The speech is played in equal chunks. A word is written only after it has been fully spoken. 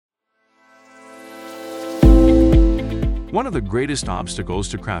One of the greatest obstacles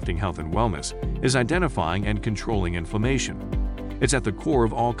to crafting health and wellness is identifying and controlling inflammation. It's at the core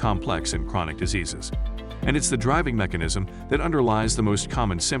of all complex and chronic diseases, and it's the driving mechanism that underlies the most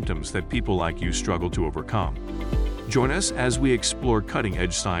common symptoms that people like you struggle to overcome. Join us as we explore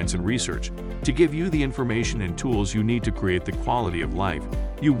cutting-edge science and research to give you the information and tools you need to create the quality of life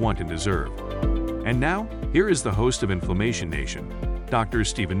you want and deserve. And now, here is the host of Inflammation Nation, Dr.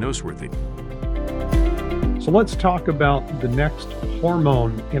 Stephen Noseworthy. So let's talk about the next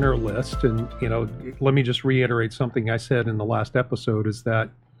hormone in our list. And, let me just reiterate something I said in the last episode is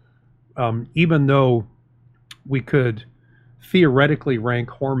that even though we could theoretically rank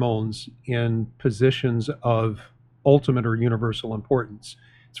hormones in positions of ultimate or universal importance,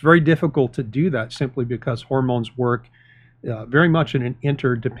 it's very difficult to do that simply because hormones work very much in an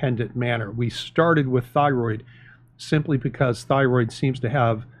interdependent manner. We started with thyroid simply because thyroid seems to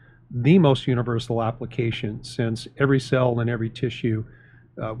have the most universal application, since every cell and every tissue,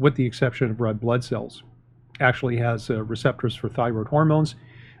 with the exception of red blood cells, actually has receptors for thyroid hormones.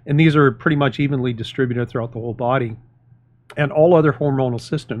 And these are pretty much evenly distributed throughout the whole body. And all other hormonal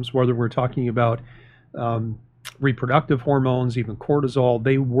systems, whether we're talking about reproductive hormones, even cortisol,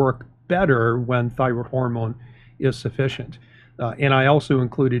 they work better when thyroid hormone is sufficient. And I also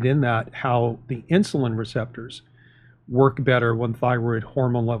included in that how the insulin receptors work better when thyroid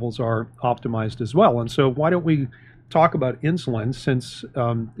hormone levels are optimized as well. And so why don't we talk about insulin, since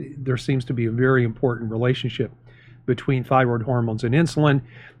there seems to be a very important relationship between thyroid hormones and insulin.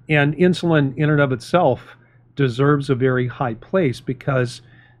 And insulin in and of itself deserves a very high place because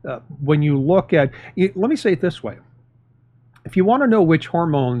when you look at, let me say it this way. If you want to know which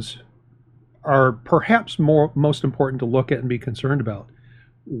hormones are perhaps most important to look at and be concerned about,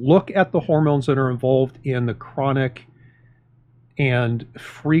 look at the hormones that are involved in the chronic and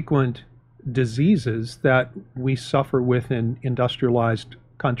frequent diseases that we suffer with in industrialized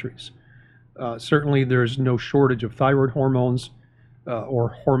countries. Certainly there's no shortage of thyroid hormones or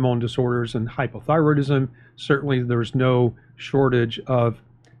hormone disorders and hypothyroidism. Certainly there's no shortage of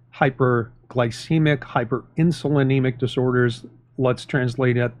hyperglycemic, hyperinsulinemic disorders. Let's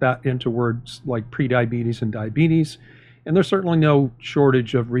translate that into words like prediabetes and diabetes. And there's certainly no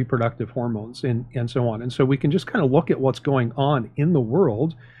shortage of reproductive hormones and so on. And so we can just kind of look at what's going on in the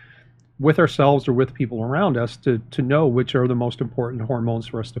world with ourselves or with people around us to know which are the most important hormones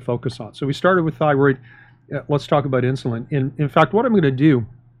for us to focus on. So we started with thyroid. Let's talk about insulin. In fact, what I'm going to do,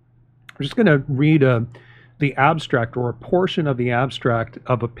 I'm just going to read the abstract or a portion of the abstract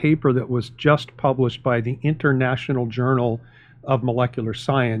of a paper that was just published by the International Journal of Molecular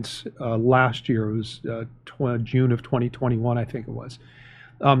Science last year. It was June of 2021, I think it was,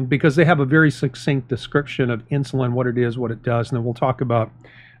 because they have a very succinct description of insulin, what it is, what it does, and then we'll talk about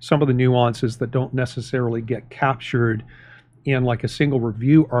some of the nuances that don't necessarily get captured in like a single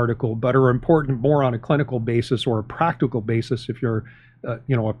review article, but are important more on a clinical basis or a practical basis if you're,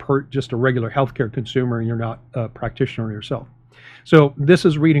 just a regular healthcare consumer and you're not a practitioner yourself. So this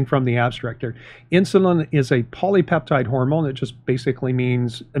is reading from the abstract here. Insulin is a polypeptide hormone. It just basically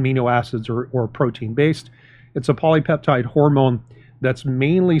means amino acids or protein based. It's a polypeptide hormone that's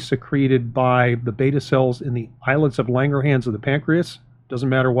mainly secreted by the beta cells in the islets of Langerhans of the pancreas. Doesn't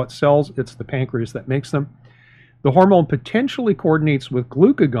matter what cells, it's the pancreas that makes them. The hormone potentially coordinates with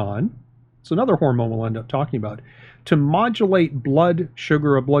glucagon, it's another hormone we'll end up talking about, to modulate blood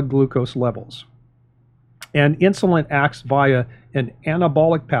sugar or blood glucose levels. And insulin acts via an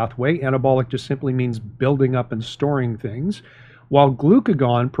anabolic pathway. Anabolic just simply means building up and storing things, while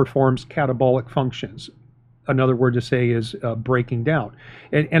glucagon performs catabolic functions. Another word to say is breaking down.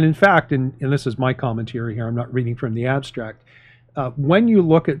 And in fact, and this is my commentary here, I'm not reading from the abstract, when you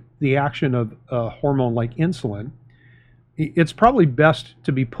look at the action of a hormone like insulin, it's probably best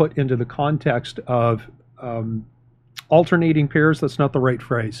to be put into the context of alternating pairs. That's not the right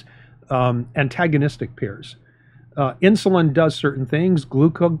phrase. Antagonistic pairs. Insulin does certain things.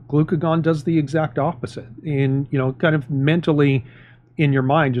 Glucagon does the exact opposite. And, kind of mentally in your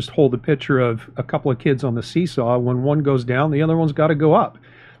mind, just hold a picture of a couple of kids on the seesaw. When one goes down, the other one's got to go up.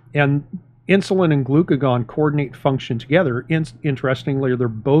 And insulin and glucagon coordinate function together. Interestingly, they're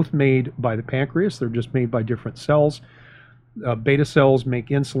both made by the pancreas. They're just made by different cells. Beta cells make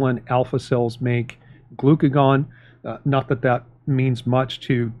insulin. Alpha cells make glucagon. Not that means much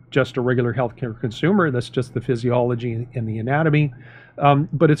to just a regular healthcare consumer. That's just the physiology and the anatomy.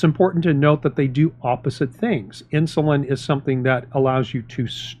 But it's important to note that they do opposite things. Insulin is something that allows you to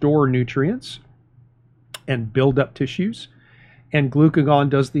store nutrients and build up tissues. And glucagon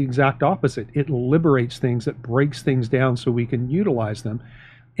does the exact opposite. It liberates things, it breaks things down so we can utilize them.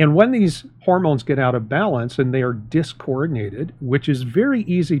 And when these hormones get out of balance and they are discoordinated, which is very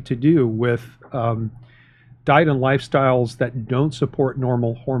easy to do with diet and lifestyles that don't support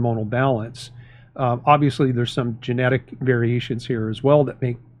normal hormonal balance. Obviously, there's some genetic variations here as well that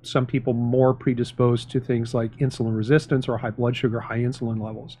make some people more predisposed to things like insulin resistance or high blood sugar, high insulin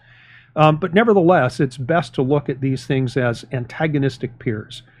levels. But nevertheless, it's best to look at these things as antagonistic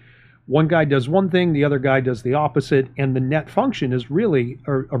peers. One guy does one thing, the other guy does the opposite, and the net function is really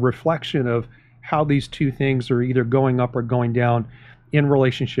a reflection of how these two things are either going up or going down in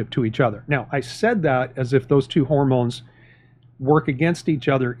relationship to each other. Now, I said that as if those two hormones work against each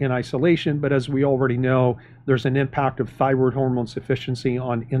other in isolation, but as we already know, there's an impact of thyroid hormone sufficiency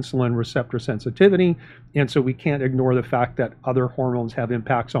on insulin receptor sensitivity, and so we can't ignore the fact that other hormones have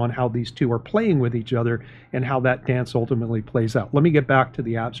impacts on how these two are playing with each other and how that dance ultimately plays out. Let me get back to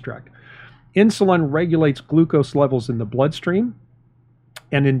the abstract. Insulin regulates glucose levels in the bloodstream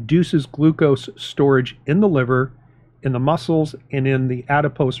and induces glucose storage in the liver, in the muscles, and in the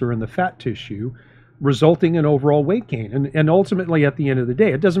adipose or in the fat tissue, resulting in overall weight gain. And ultimately, at the end of the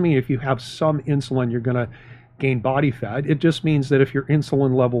day, it doesn't mean if you have some insulin, you're going to gain body fat. It just means that if your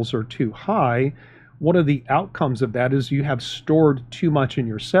insulin levels are too high, one of the outcomes of that is you have stored too much in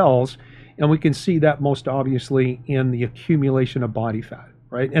your cells. And we can see that most obviously in the accumulation of body fat,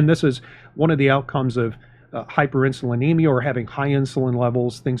 right? And this is one of the outcomes of hyperinsulinemia or having high insulin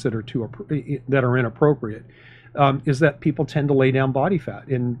levels, things that are inappropriate. Is that people tend to lay down body fat.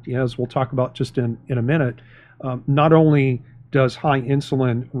 And as we'll talk about just in a minute, not only does high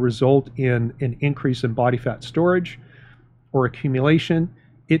insulin result in an increase in body fat storage or accumulation,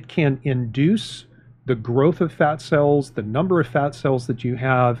 it can induce the growth of fat cells, the number of fat cells that you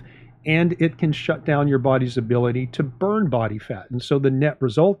have, and it can shut down your body's ability to burn body fat. And so the net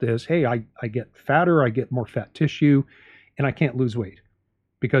result is, hey, I get fatter, I get more fat tissue, and I can't lose weight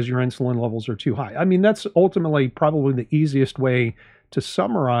because your insulin levels are too high. I mean, that's ultimately probably the easiest way to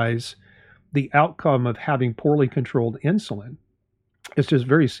summarize the outcome of having poorly controlled insulin. It's just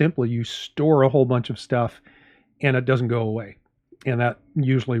very simply, you store a whole bunch of stuff and it doesn't go away. And that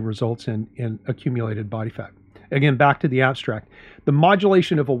usually results in accumulated body fat. Again, back to the abstract. The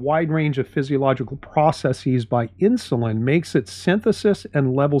modulation of a wide range of physiological processes by insulin makes its synthesis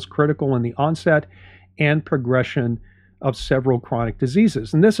and levels critical in the onset and progression of several chronic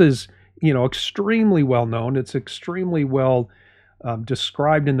diseases. And this is, extremely well known. It's extremely well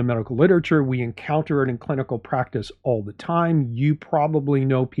described in the medical literature. We encounter it in clinical practice all the time. You probably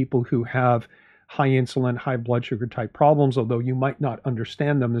know people who have high insulin, high blood sugar type problems, although you might not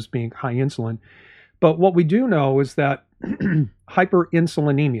understand them as being high insulin. But what we do know is that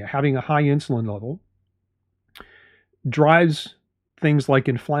hyperinsulinemia, having a high insulin level, drives things like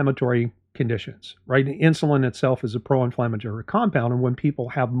inflammatory conditions, right? Insulin itself is a pro-inflammatory compound, and when people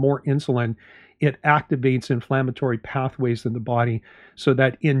have more insulin, it activates inflammatory pathways in the body so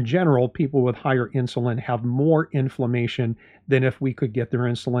that in general, people with higher insulin have more inflammation than if we could get their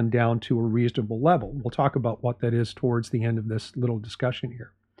insulin down to a reasonable level. We'll talk about what that is towards the end of this little discussion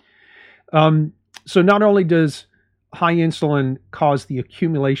here. So not only does high insulin cause the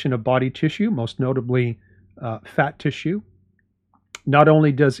accumulation of body tissue, most notably fat tissue, not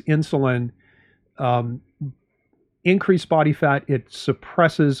only does insulin increase body fat, it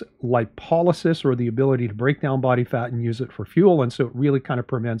suppresses lipolysis or the ability to break down body fat and use it for fuel. And so it really kind of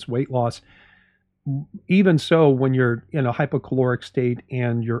prevents weight loss. Even so, when you're in a hypocaloric state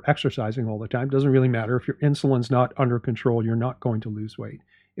and you're exercising all the time, it doesn't really matter. If your insulin's not under control, you're not going to lose weight.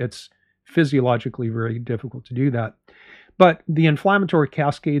 It's physiologically very difficult to do that. But the inflammatory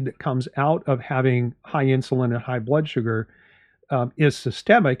cascade that comes out of having high insulin and high blood sugar is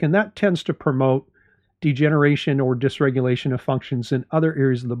systemic, and that tends to promote degeneration or dysregulation of functions in other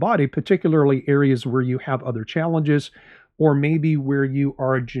areas of the body, particularly areas where you have other challenges or maybe where you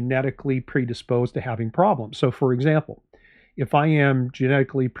are genetically predisposed to having problems. So for example, if I am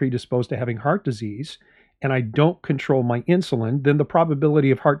genetically predisposed to having heart disease and I don't control my insulin, then the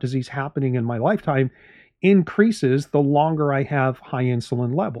probability of heart disease happening in my lifetime increases the longer I have high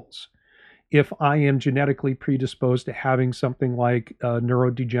insulin levels. If I am genetically predisposed to having something like a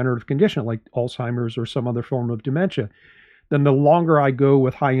neurodegenerative condition like Alzheimer's or some other form of dementia, then the longer I go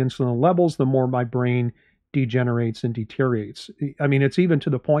with high insulin levels, the more my brain degenerates and deteriorates. I mean, it's even to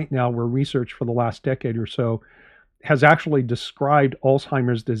the point now where research for the last decade or so has actually described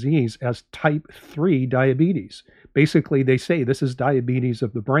Alzheimer's disease as type 3 diabetes. Basically, they say this is diabetes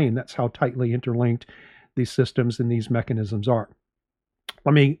of the brain. That's how tightly interlinked these systems and these mechanisms are.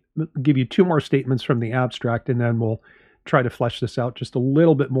 Let me give you two more statements from the abstract, and then we'll try to flesh this out just a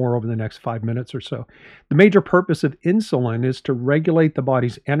little bit more over the next 5 minutes or so. The major purpose of insulin is to regulate the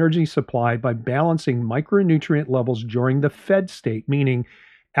body's energy supply by balancing micronutrient levels during the fed state, meaning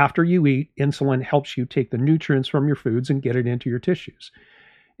after you eat, insulin helps you take the nutrients from your foods and get it into your tissues.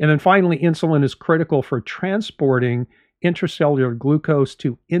 And then finally, insulin is critical for transporting intracellular glucose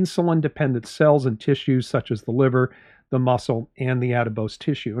to insulin-dependent cells and tissues such as the liver, the muscle, and the adipose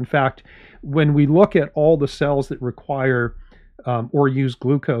tissue. In fact, when we look at all the cells that require or use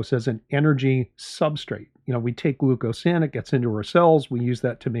glucose as an energy substrate, we take glucose in, it gets into our cells, we use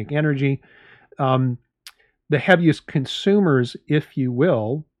that to make energy. The heaviest consumers, if you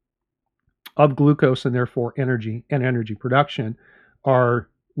will, of glucose and therefore energy and energy production are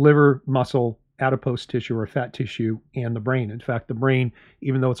liver, muscle, adipose tissue or fat tissue, and the brain. In fact, the brain,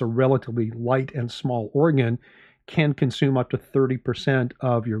 even though it's a relatively light and small organ, can consume up to 30%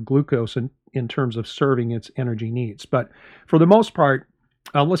 of your glucose in terms of serving its energy needs. But for the most part,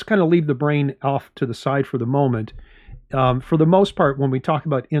 let's kind of leave the brain off to the side for the moment. For the most part, when we talk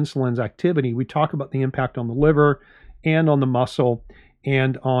about insulin's activity, we talk about the impact on the liver and on the muscle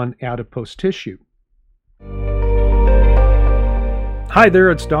and on adipose tissue. Hi there,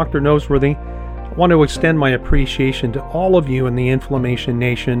 it's Dr. Noseworthy. I want to extend my appreciation to all of you in the Inflammation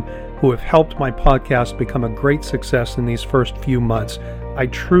Nation who have helped my podcast become a great success in these first few months. I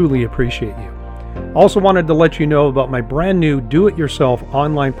truly appreciate you. Also wanted to let you know about my brand new do-it-yourself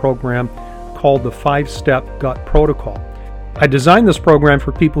online program called the 5-Step Gut Protocol. I designed this program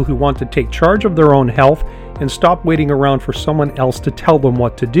for people who want to take charge of their own health and stop waiting around for someone else to tell them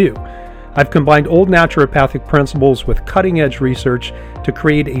what to do. I've combined old naturopathic principles with cutting-edge research to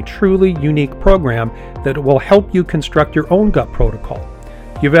create a truly unique program that will help you construct your own gut protocol.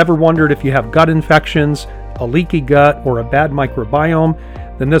 If you've ever wondered if you have gut infections, a leaky gut, or a bad microbiome,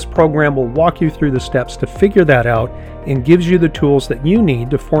 then this program will walk you through the steps to figure that out and gives you the tools that you need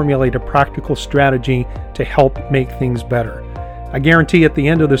to formulate a practical strategy to help make things better. I guarantee at the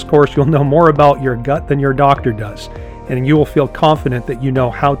end of this course you'll know more about your gut than your doctor does, and you will feel confident that you know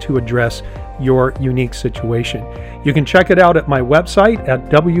how to address your unique situation. You can check it out at my website at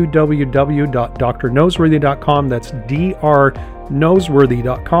www.drnoseworthy.com. That's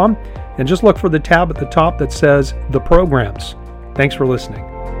drnoseworthy.com. And just look for the tab at the top that says The Programs. Thanks for listening.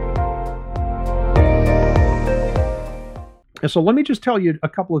 And so let me just tell you a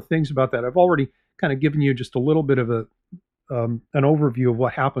couple of things about that. I've already kind of given you just a little bit of an overview of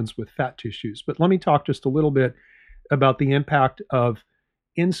what happens with fat tissues, but let me talk just a little bit about the impact of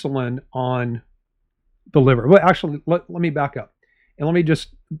insulin on the liver. Well, actually, let me back up. And let me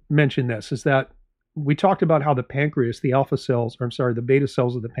just mention this, is that we talked about how the pancreas, the beta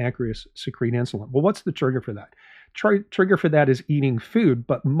cells of the pancreas secrete insulin. Well, what's the trigger for that? Trigger for that is eating food,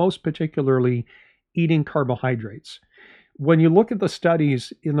 but most particularly eating carbohydrates. When you look at the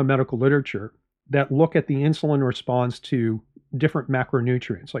studies in the medical literature that look at the insulin response to different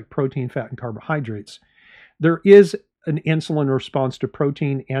macronutrients like protein, fat, and carbohydrates, there is an insulin response to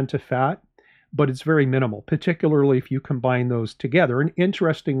protein and to fat, but it's very minimal, particularly if you combine those together. And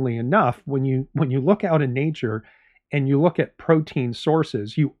interestingly enough, when you look out in nature and you look at protein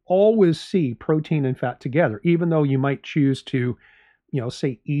sources, you always see protein and fat together, even though you might choose to,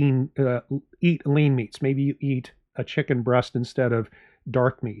 say eat lean meats. Maybe you eat a chicken breast instead of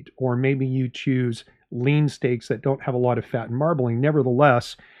dark meat, or maybe you choose lean steaks that don't have a lot of fat and marbling.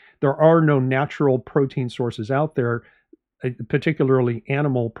 Nevertheless, there are no natural protein sources out there, particularly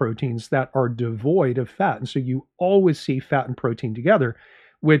animal proteins, that are devoid of fat. And so you always see fat and protein together,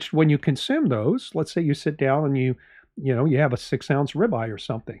 which when you consume those, let's say you sit down and you have a 6-ounce ribeye or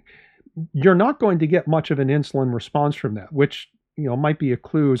something, you're not going to get much of an insulin response from that, which might be a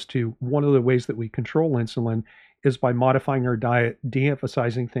clue as to one of the ways that we control insulin is by modifying our diet,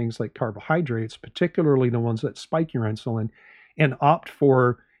 de-emphasizing things like carbohydrates, particularly the ones that spike your insulin, and opt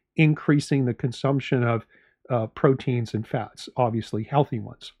for increasing the consumption of proteins and fats, obviously healthy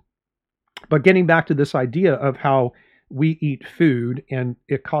ones. But getting back to this idea of how we eat food and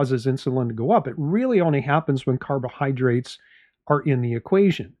it causes insulin to go up, it really only happens when carbohydrates are in the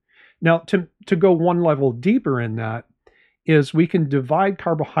equation. Now, to go one level deeper in that is we can divide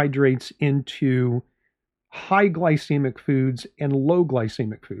carbohydrates into high glycemic foods and low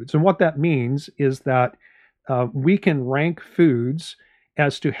glycemic foods. And what that means is that we can rank foods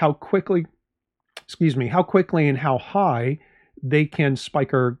as to how quickly and how high they can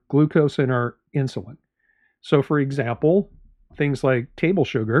spike our glucose and our insulin. So for example, things like table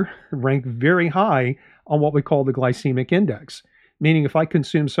sugar rank very high on what we call the glycemic index, meaning if I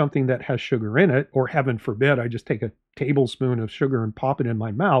consume something that has sugar in it, or heaven forbid, I just take a tablespoon of sugar and pop it in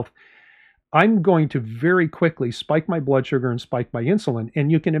my mouth, I'm going to very quickly spike my blood sugar and spike my insulin.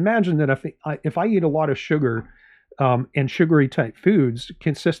 And you can imagine that if I eat a lot of sugar and sugary type foods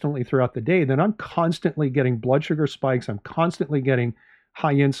consistently throughout the day, then I'm constantly getting blood sugar spikes. I'm constantly getting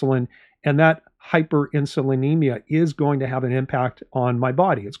high insulin, and that hyperinsulinemia is going to have an impact on my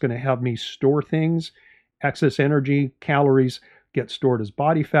body. It's going to have me store things, excess energy, calories get stored as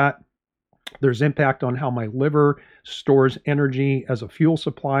body fat. There's impact on how my liver stores energy as a fuel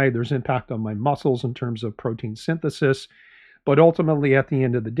supply. There's impact on my muscles in terms of protein synthesis. But ultimately, at the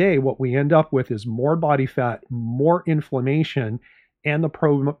end of the day, what we end up with is more body fat, more inflammation, and the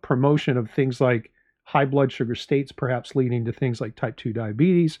promotion of things like high blood sugar states, perhaps leading to things like type 2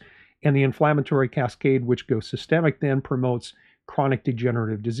 diabetes. And the inflammatory cascade, which goes systemic, then promotes chronic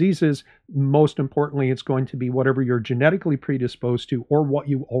degenerative diseases. Most importantly, it's going to be whatever you're genetically predisposed to or what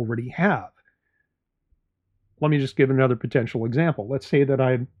you already have. Let me just give another potential example. Let's say that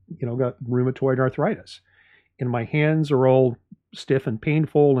I've got rheumatoid arthritis and my hands are all stiff and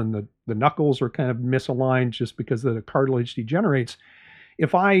painful and the knuckles are kind of misaligned just because the cartilage degenerates.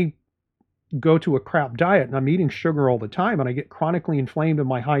 If I go to a crap diet and I'm eating sugar all the time and I get chronically inflamed and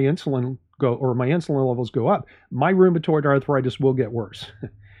my my insulin levels go up, my rheumatoid arthritis will get worse.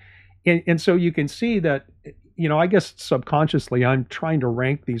 and so you can see that, I guess subconsciously I'm trying to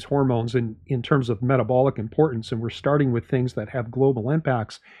rank these hormones in terms of metabolic importance, and we're starting with things that have global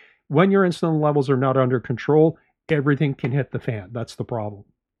impacts. When your insulin levels are not under control, everything can hit the fan. That's the problem.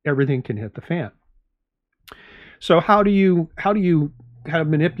 Everything can hit the fan. So how do you kind of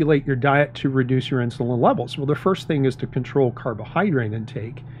manipulate your diet to reduce your insulin levels? Well, the first thing is to control carbohydrate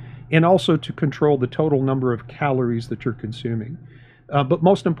intake and also to control the total number of calories that you're consuming. But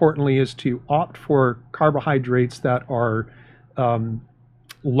most importantly is to opt for carbohydrates that are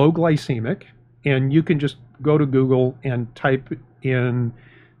low glycemic. And you can just go to Google and type in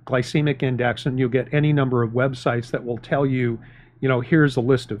glycemic index and you'll get any number of websites that will tell you, here's a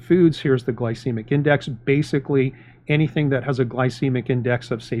list of foods, here's the glycemic index. Basically, anything that has a glycemic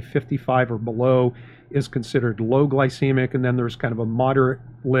index of, say, 55 or below is considered low glycemic, and then there's kind of a moderate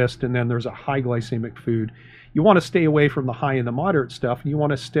list, and then there's a high glycemic food. You want to stay away from the high and the moderate stuff, and you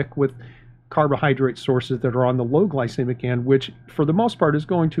want to stick with carbohydrate sources that are on the low glycemic end, which for the most part is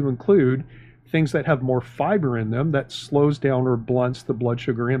going to include things that have more fiber in them that slows down or blunts the blood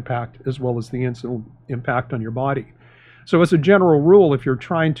sugar impact as well as the insulin impact on your body. So as a general rule, if you're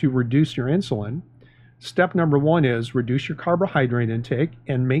trying to reduce your insulin, step number one is reduce your carbohydrate intake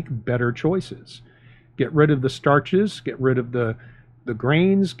and make better choices. Get rid of the starches, get rid of the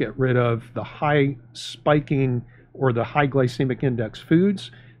grains, get rid of the high spiking or the high glycemic index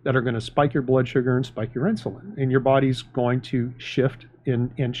foods that are going to spike your blood sugar and spike your insulin. And your body's going to shift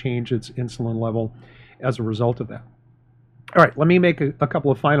and change its insulin level as a result of that. All right, let me make a couple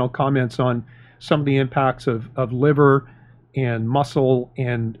of final comments on some of the impacts of liver and muscle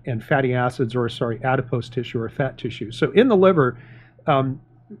and fatty acids, adipose tissue or fat tissue. So in the liver,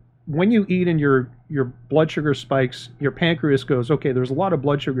 when you eat and your blood sugar spikes, your pancreas goes, okay, there's a lot of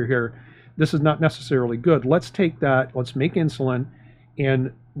blood sugar here. This is not necessarily good. Let's take that, let's make insulin,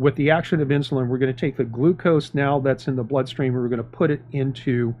 and with the action of insulin, we're going to take the glucose now that's in the bloodstream and we're going to put it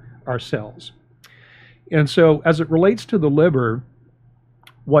into our cells. And so as it relates to the liver,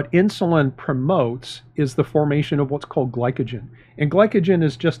 what insulin promotes is the formation of what's called glycogen. And glycogen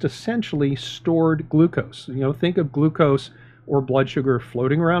is just essentially stored glucose. Think of glucose or blood sugar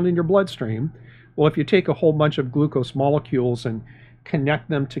floating around in your bloodstream. Well, if you take a whole bunch of glucose molecules and connect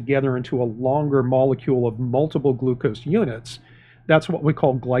them together into a longer molecule of multiple glucose units, that's what we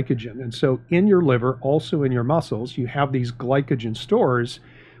call glycogen. And so in your liver, also in your muscles, you have these glycogen stores,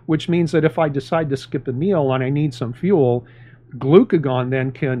 which means that if I decide to skip a meal and I need some fuel, glucagon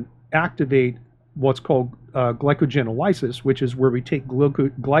then can activate what's called glycogenolysis, which is where we take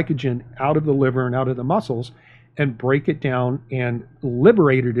glycogen out of the liver and out of the muscles and break it down and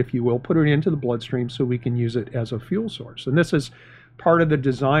liberate it, if you will, put it into the bloodstream so we can use it as a fuel source. And this is part of the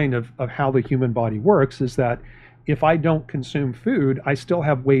design of how the human body works, is that if I don't consume food, I still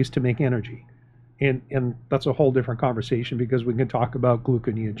have ways to make energy. And that's a whole different conversation because we can talk about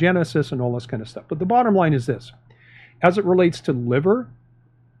gluconeogenesis and all this kind of stuff. But the bottom line is this. As it relates to liver,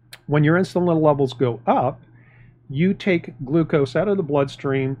 when your insulin levels go up, you take glucose out of the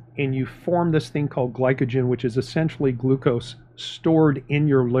bloodstream and you form this thing called glycogen, which is essentially glucose stored in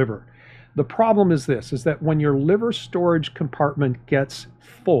your liver. The problem is this, is that when your liver storage compartment gets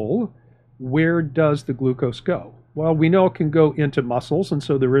full, where does the glucose go? Well, we know it can go into muscles, and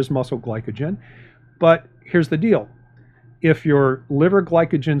so there is muscle glycogen. But here's the deal. If your liver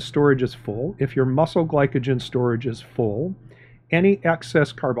glycogen storage is full, if your muscle glycogen storage is full, any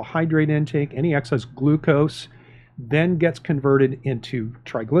excess carbohydrate intake, any excess glucose, then gets converted into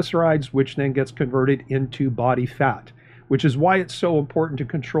triglycerides, which then gets converted into body fat, which is why it's so important to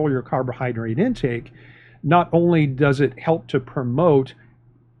control your carbohydrate intake. Not only does it help to promote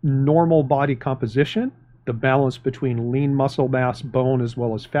normal body composition, the balance between lean muscle mass, bone, as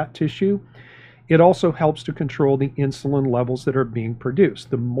well as fat tissue, it also helps to control the insulin levels that are being produced.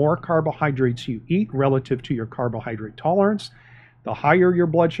 The more carbohydrates you eat relative to your carbohydrate tolerance, the higher your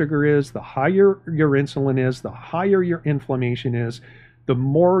blood sugar is, the higher your insulin is, the higher your inflammation is, the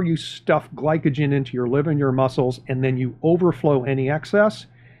more you stuff glycogen into your liver and your muscles, and then you overflow any excess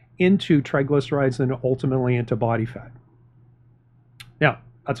into triglycerides and ultimately into body fat. Now,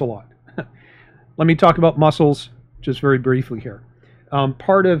 that's a lot. Let me talk about muscles just very briefly here.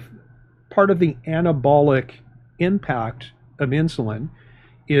 Part of the anabolic impact of insulin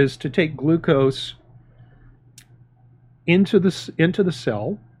is to take glucose into the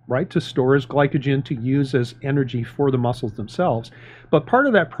cell, right, to store as glycogen to use as energy for the muscles themselves. But part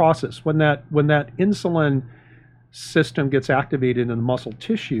of that process, when that insulin system gets activated in the muscle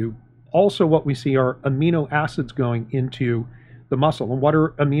tissue, also what we see are amino acids going into the muscle. And what are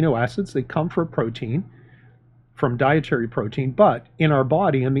amino acids? They come from protein, from dietary protein, but in our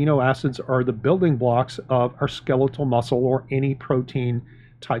body, amino acids are the building blocks of our skeletal muscle or any protein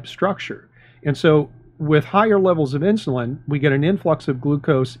type structure. And so with higher levels of insulin, we get an influx of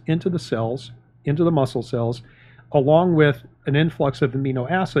glucose into the cells, into the muscle cells, along with an influx of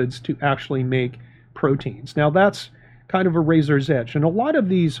amino acids to actually make proteins. Now that's kind of a razor's edge. And a lot of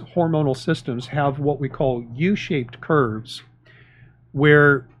these hormonal systems have what we call U-shaped curves,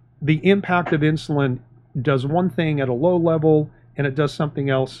 where the impact of insulin does one thing at a low level and it does something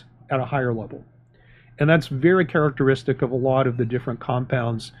else at a higher level. And that's very characteristic of a lot of the different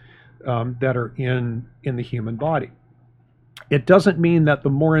compounds that are in the human body. It doesn't mean that the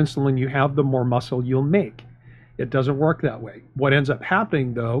more insulin you have, the more muscle you'll make. It doesn't work that way. What ends up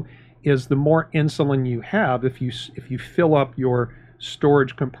happening, though, is the more insulin you have, if you fill up your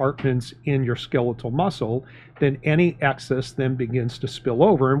storage compartments in your skeletal muscle, then any excess then begins to spill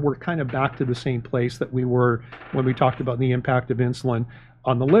over. And we're kind of back to the same place that we were when we talked about the impact of insulin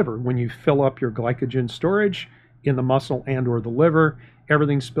on the liver. When you fill up your glycogen storage in the muscle and or the liver,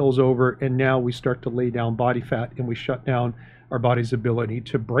 everything spills over, and now we start to lay down body fat and we shut down our body's ability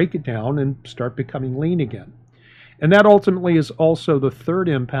to break it down and start becoming lean again. And that ultimately is also the third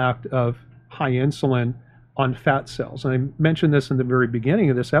impact of high insulin on fat cells. And I mentioned this in the very beginning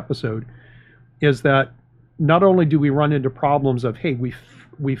of this episode, is that not only do we run into problems of, hey,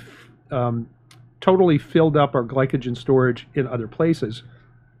 we've totally filled up our glycogen storage in other places.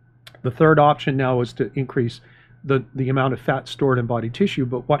 The third option now is to increase the amount of fat stored in body tissue.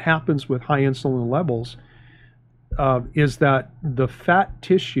 But what happens with high insulin levels is that the fat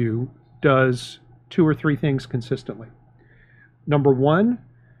tissue does two or three things consistently. Number one,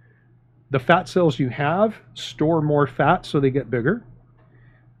 the fat cells you have store more fat so they get bigger.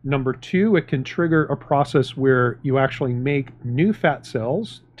 Number two, it can trigger a process where you actually make new fat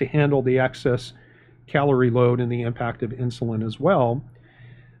cells to handle the excess calorie load and the impact of insulin as well.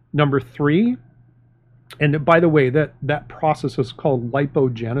 Number three, and by the way, that process is called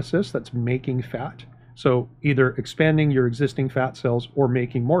lipogenesis, that's making fat. So either expanding your existing fat cells or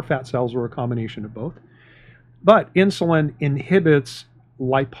making more fat cells, or a combination of both. But insulin inhibits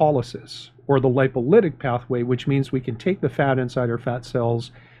lipolysis, or the lipolytic pathway, which means we can take the fat inside our fat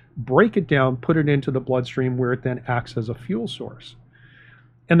cells, break it down, put it into the bloodstream, where it then acts as a fuel source.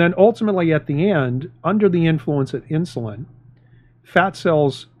 And then ultimately at the end, under the influence of insulin, fat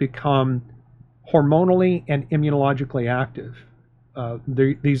cells become hormonally and immunologically active.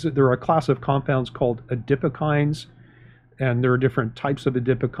 There are a class of compounds called adipokines, and there are different types of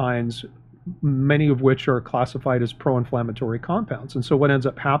adipokines, many of which are classified as pro-inflammatory compounds. And so what ends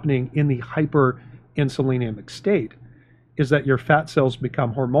up happening in the hyperinsulinemic state is that your fat cells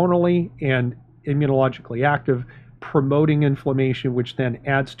become hormonally and immunologically active, promoting inflammation, which then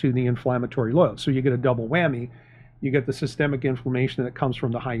adds to the inflammatory load. So you get a double whammy. You get the systemic inflammation that comes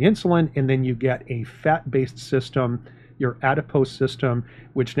from the high insulin, and then you get a fat-based system, your adipose system,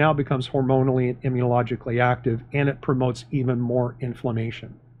 which now becomes hormonally and immunologically active, and it promotes even more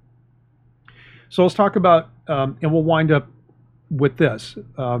inflammation. So let's talk about, and we'll wind up with this.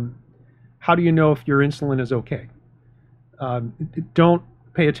 How do you know if your insulin is okay? Don't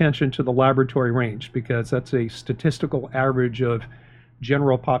pay attention to the laboratory range, because that's a statistical average of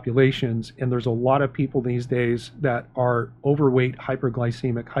general populations, and there's a lot of people these days that are overweight,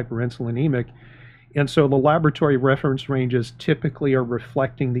 hyperglycemic, hyperinsulinemic, and so the laboratory reference ranges typically are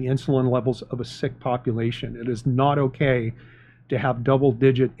reflecting the insulin levels of a sick population. It is not okay to have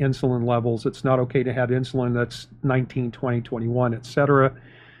double-digit insulin levels. It's not okay to have insulin that's 19, 20, 21, etc.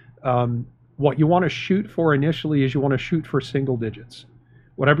 What you want to shoot for initially is you want to shoot for single digits.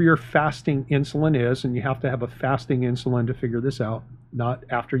 Whatever your fasting insulin is, and you have to have a fasting insulin to figure this out, not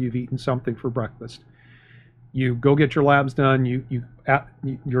after you've eaten something for breakfast. You go get your labs done, ask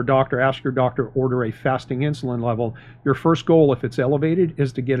your doctor, order a fasting insulin level. Your first goal, if it's elevated,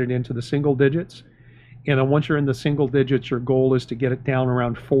 is to get it into the single digits. And then once you're in the single digits, your goal is to get it down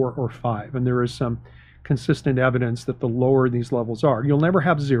around 4 or 5. And there is some consistent evidence that the lower these levels are, you'll never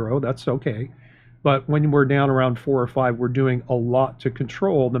have 0, that's okay. But when we're down around 4 or 5, we're doing a lot to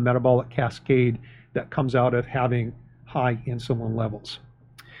control the metabolic cascade that comes out of having high insulin levels.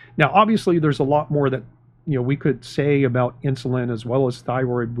 Now, obviously, there's a lot more that we could say about insulin as well as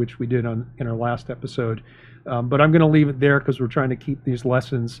thyroid, which we did in our last episode. But I'm going to leave it there because we're trying to keep these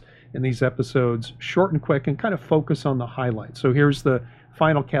lessons and these episodes short and quick and kind of focus on the highlights. So here's the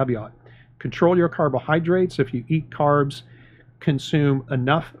final caveat. Control your carbohydrates. If you eat carbs, consume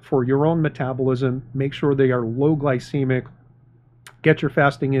enough for your own metabolism. Make sure they are low glycemic. Get your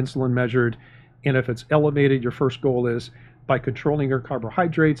fasting insulin measured. And if it's elevated, your first goal is, by controlling your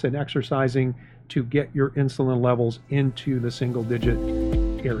carbohydrates and exercising, to get your insulin levels into the single digit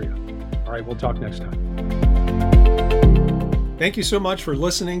area. All right, we'll talk next time. Thank you so much for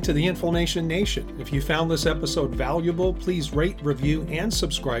listening to the Inflammation Nation. If you found this episode valuable, please rate, review, and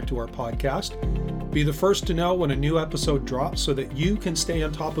subscribe to our podcast. Be the first to know when a new episode drops so that you can stay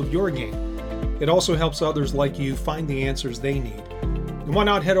on top of your game. It also helps others like you find the answers they need. And why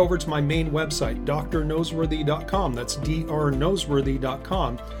not head over to my main website, drnoseworthy.com, that's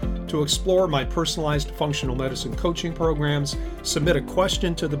drnoseworthy.com, to explore my personalized functional medicine coaching programs, submit a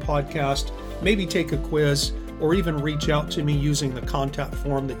question to the podcast, maybe take a quiz, or even reach out to me using the contact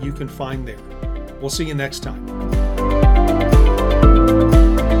form that you can find there. We'll see you next time.